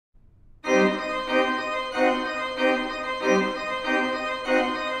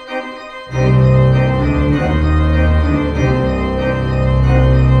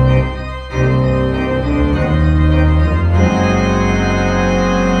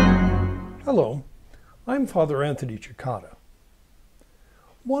Hello, I'm Father Anthony Cekada.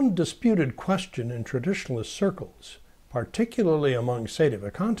 One disputed question in traditionalist circles, particularly among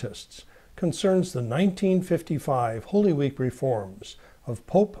sedevacantists, concerns the 1955 Holy Week reforms of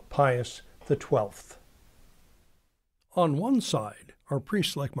Pope Pius XII. On one side are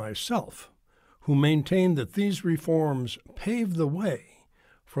priests like myself, who maintain that these reforms paved the way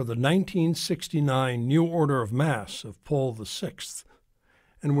for the 1969 New Order of Mass of Paul VI,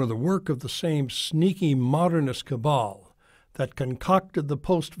 and were the work of the same sneaky modernist cabal that concocted the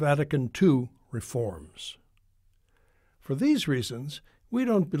post-Vatican II reforms. For these reasons, we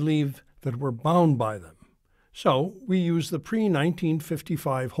don't believe that we're bound by them, so we use the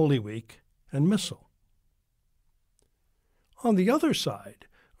pre-1955 Holy Week and Missal. On the other side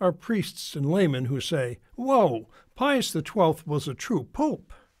are priests and laymen who say, "Whoa, Pius XII was a true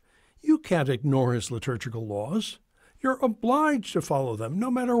pope. You can't ignore his liturgical laws. You're obliged to follow them no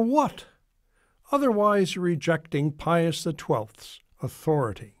matter what. Otherwise, you're rejecting Pius XII's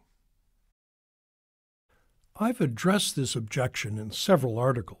authority." I've addressed this objection in several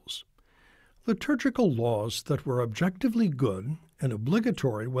articles. Liturgical laws that were objectively good and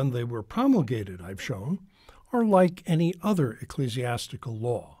obligatory when they were promulgated, I've shown, are like any other ecclesiastical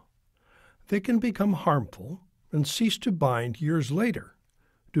law. They can become harmful and cease to bind years later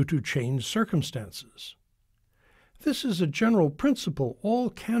due to changed circumstances. This is a general principle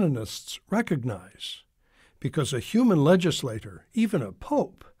all canonists recognize, because a human legislator, even a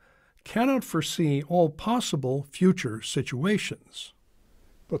pope, cannot foresee all possible future situations.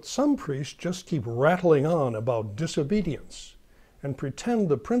 But some priests just keep rattling on about disobedience and pretend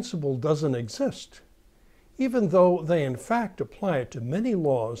the principle doesn't exist, even though they in fact apply it to many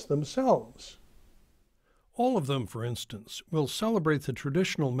laws themselves. All of them, for instance, will celebrate the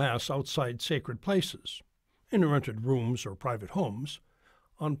traditional Mass outside sacred places, in rented rooms or private homes,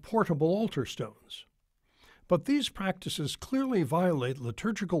 on portable altar stones. But these practices clearly violate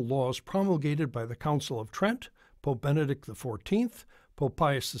liturgical laws promulgated by the Council of Trent, Pope Benedict XIV, Pope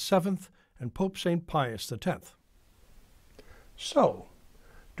Pius VII, and Pope St. Pius X. So,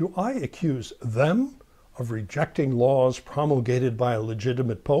 do I accuse them of rejecting laws promulgated by a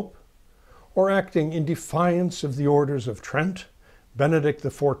legitimate pope, or acting in defiance of the orders of Trent, Benedict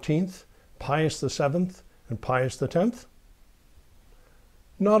XIV, Pius VII, and Pius X?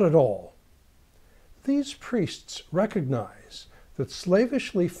 Not at all. These priests recognize that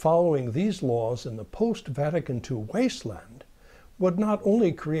slavishly following these laws in the post-Vatican II wasteland would not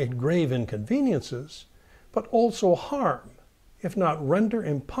only create grave inconveniences, but also harm, if not render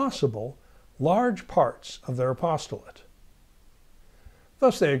impossible, large parts of their apostolate.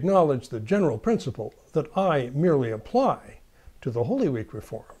 Thus they acknowledge the general principle that I merely apply to the Holy Week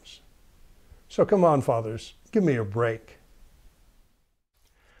reforms. So come on, fathers, give me a break.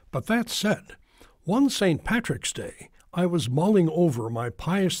 But that said, one St. Patrick's Day, I was mulling over my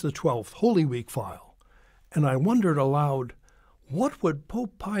Pius XII Holy Week file, and I wondered aloud, what would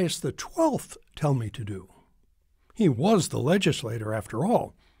Pope Pius XII tell me to do? He was the legislator, after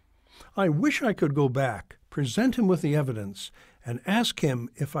all. I wish I could go back, present him with the evidence, and ask him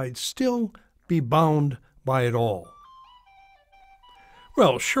if I'd still be bound by it all.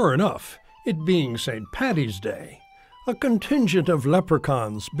 Well, sure enough, it being St. Paddy's Day, a contingent of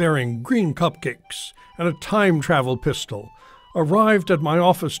leprechauns bearing green cupcakes and a time-travel pistol arrived at my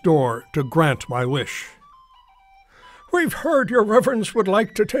office door to grant my wish. "We've heard your reverence would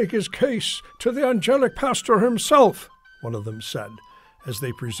like to take his case to the angelic pastor himself," one of them said, as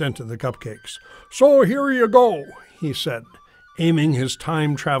they presented the cupcakes. "So here you go," he said, aiming his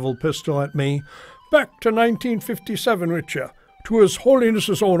time-travel pistol at me. "Back to 1957 with you, to His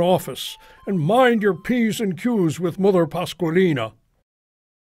Holiness's own office, and mind your P's and Q's with Mother Pasqualina."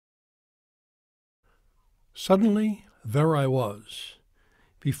 Suddenly, there I was,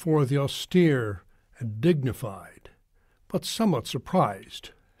 before the austere and dignified, but somewhat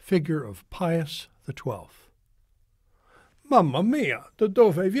surprised, figure of Pius XII. "Mamma mia, da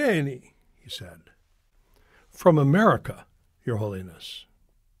dove vieni?" he said. "From America, Your Holiness."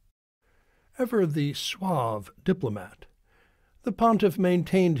 Ever the suave diplomat, the pontiff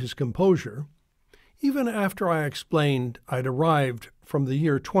maintained his composure, even after I explained I'd arrived from the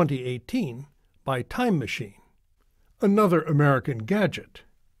year 2018 by time machine. "Another American gadget,"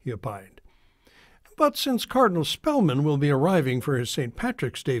 he opined. "But since Cardinal Spellman will be arriving for his St.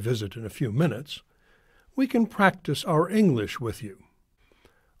 Patrick's Day visit in a few minutes, we can practice our English with you.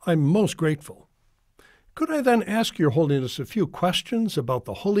 I'm most grateful. Could I then ask Your Holiness a few questions about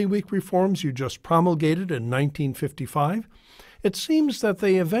the Holy Week reforms you just promulgated in 1955? It seems that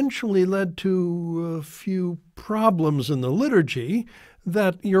they eventually led to a few problems in the liturgy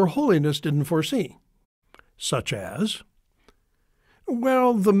that Your Holiness didn't foresee, such as,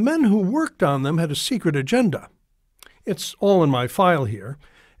 well, the men who worked on them had a secret agenda. It's all in my file here.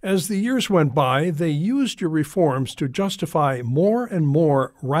 As the years went by, they used your reforms to justify more and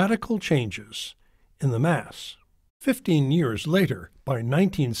more radical changes in the Mass. 15 years later, by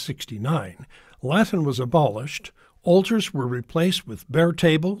 1969, Latin was abolished, altars were replaced with bare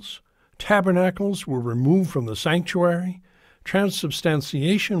tables, tabernacles were removed from the sanctuary,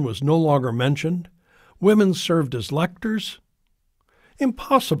 transubstantiation was no longer mentioned, women served as lectors.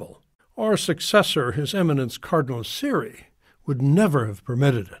 Impossible. Our successor, His Eminence Cardinal Siri, would never have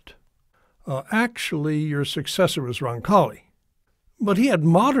permitted it. Actually, your successor was Roncalli, but he had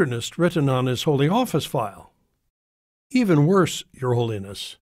modernist written on his Holy Office file. Even worse, Your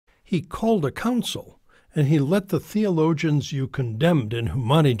Holiness, he called a council, and he let the theologians you condemned in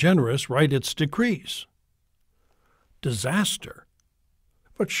Humani Generis write its decrees. Disaster.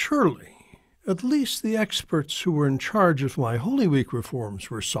 But surely, at least the experts who were in charge of my Holy Week reforms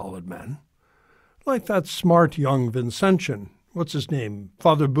were solid men. Like that smart young Vincentian, what's his name,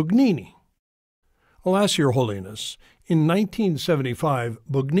 Father Bugnini. Alas, Your Holiness, in 1975,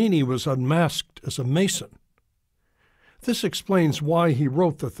 Bugnini was unmasked as a Mason. This explains why he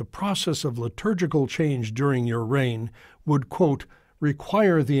wrote that the process of liturgical change during your reign would, quote,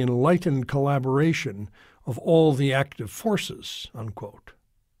 require the enlightened collaboration of all the active forces, unquote.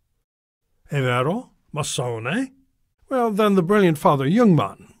 È vero? Massone? Well, then the brilliant Father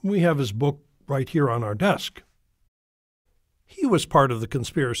Jungmann. We have his book right here on our desk. He was part of the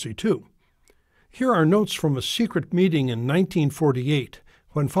conspiracy, too. Here are notes from a secret meeting in 1948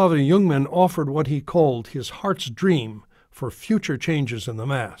 when Father Jungmann offered what he called his heart's dream for future changes in the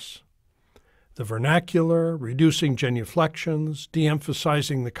Mass. The vernacular, reducing genuflections,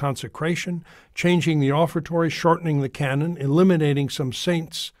 de-emphasizing the consecration, changing the offertory, shortening the canon, eliminating some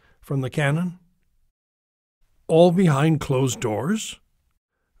saints from the canon. All behind closed doors?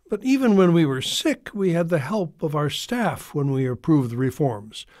 But even when we were sick, we had the help of our staff when we approved the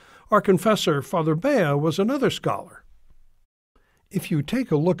reforms. Our confessor, Father Bea, was another scholar. If you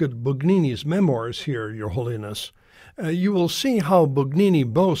take a look at Bugnini's memoirs here, Your Holiness, you will see how Bugnini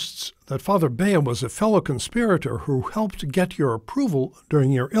boasts that Father Bea was a fellow conspirator who helped get your approval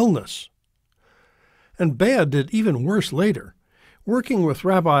during your illness. And Bea did even worse later. Working with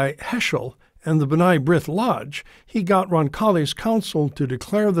Rabbi Heschel and the B'nai B'rith Lodge, he got Roncalli's council to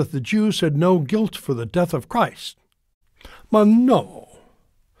declare that the Jews had no guilt for the death of Christ. Ma no.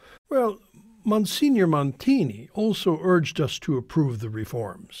 Well, Monsignor Montini also urged us to approve the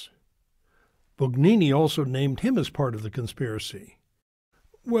reforms. Bugnini also named him as part of the conspiracy.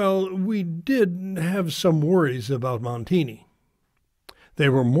 Well, we did have some worries about Montini. They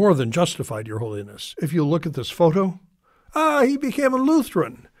were more than justified, Your Holiness. If you look at this photo, he became a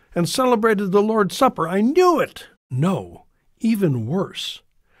Lutheran and celebrated the Lord's Supper. I knew it! No, even worse.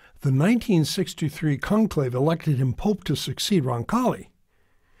 The 1963 conclave elected him Pope to succeed Roncalli.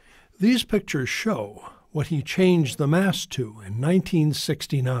 These pictures show what he changed the Mass to in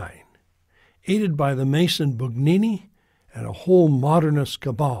 1969, aided by the Mason Bugnini and a whole modernist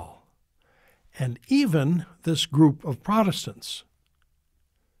cabal, and even this group of Protestants.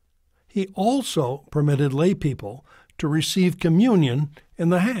 He also permitted lay people to receive communion in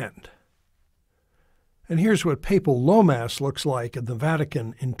the hand. And here's what papal low Mass looks like in the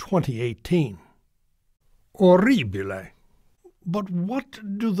Vatican in 2018. Orribile. But what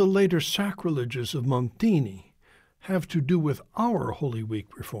do the later sacrileges of Montini have to do with our Holy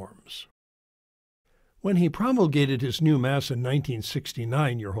Week reforms? When he promulgated his new Mass in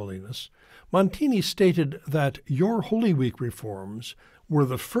 1969, Your Holiness, Montini stated that your Holy Week reforms were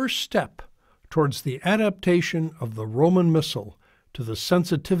the first step towards the adaptation of the Roman Missal to the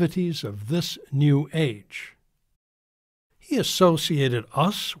sensitivities of this new age. He associated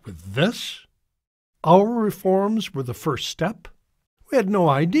us with this? Our reforms were the first step? We had no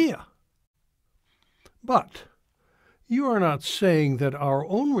idea. But you are not saying that our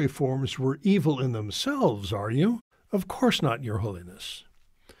own reforms were evil in themselves, are you? Of course not, Your Holiness.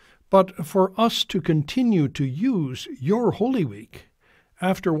 But for us to continue to use your Holy Week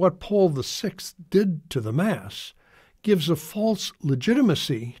after what Paul VI did to the Mass gives a false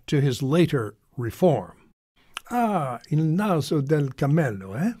legitimacy to his later reform. Il naso del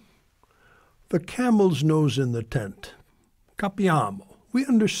cammello, eh? The camel's nose in the tent. Capiamo. We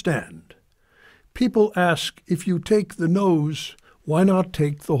understand. People ask, if you take the nose, why not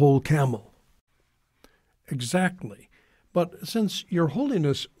take the whole camel? Exactly. But since Your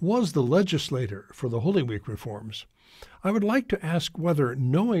Holiness was the legislator for the Holy Week reforms, I would like to ask whether,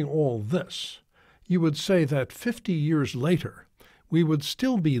 knowing all this, you would say that 50 years later, we would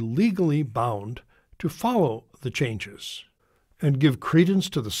still be legally bound to follow the changes and give credence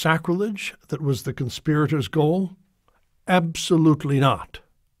to the sacrilege that was the conspirators' goal? Absolutely not.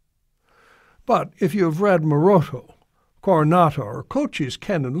 But if you have read Maroto, Coronata, or Cocci's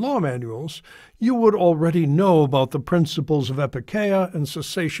canon law manuals, you would already know about the principles of epikeia and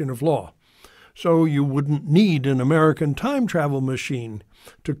cessation of law, so you wouldn't need an American time travel machine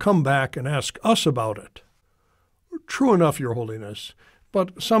to come back and ask us about it. True enough, Your Holiness,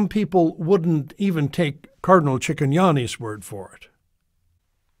 but some people wouldn't even take Cardinal Cicognani's word for it.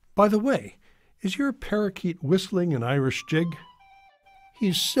 By the way, is your parakeet whistling an Irish jig?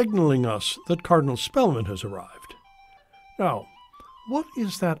 He's signaling us that Cardinal Spellman has arrived. Now, what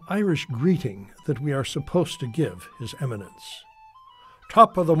is that Irish greeting that we are supposed to give His Eminence?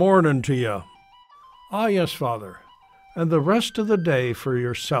 Top of the morning to you. Ah, yes, Father, and the rest of the day for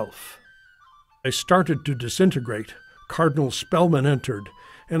yourself. I started to disintegrate. Cardinal Spellman entered,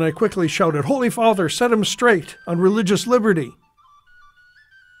 and I quickly shouted, Holy Father, set him straight on religious liberty.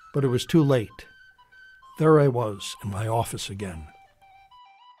 But it was too late. There I was in my office again.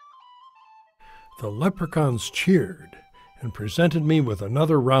 The leprechauns cheered and presented me with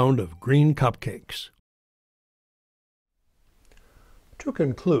another round of green cupcakes. To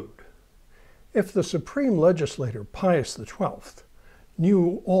conclude, if the Supreme Legislator Pius XII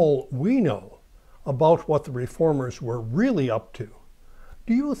knew all we know about what the Reformers were really up to,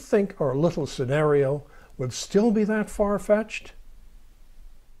 do you think our little scenario would still be that far-fetched?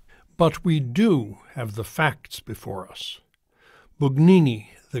 But we do have the facts before us. Bugnini,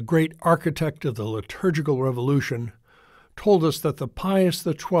 the great architect of the liturgical revolution, told us that the Pius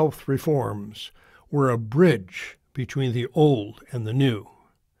XII reforms were a bridge between the old and the new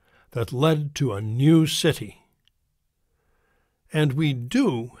that led to a new city. And we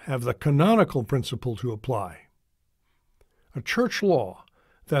do have the canonical principle to apply. A church law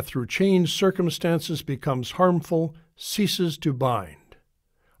that through changed circumstances becomes harmful ceases to bind,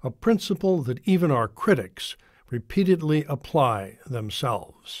 a principle that even our critics repeatedly apply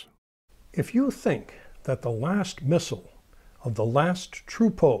themselves. If you think that the last missal of the last true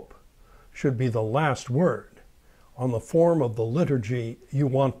pope should be the last word on the form of the liturgy you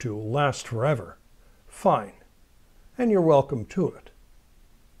want to last forever, fine, and you're welcome to it.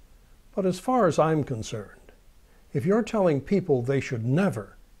 But as far as I'm concerned, if you're telling people they should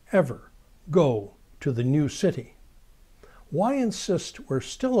never, ever go to the new city, why insist we're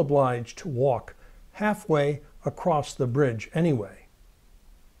still obliged to walk halfway across the bridge anyway?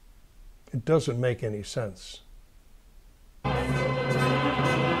 It doesn't make any sense.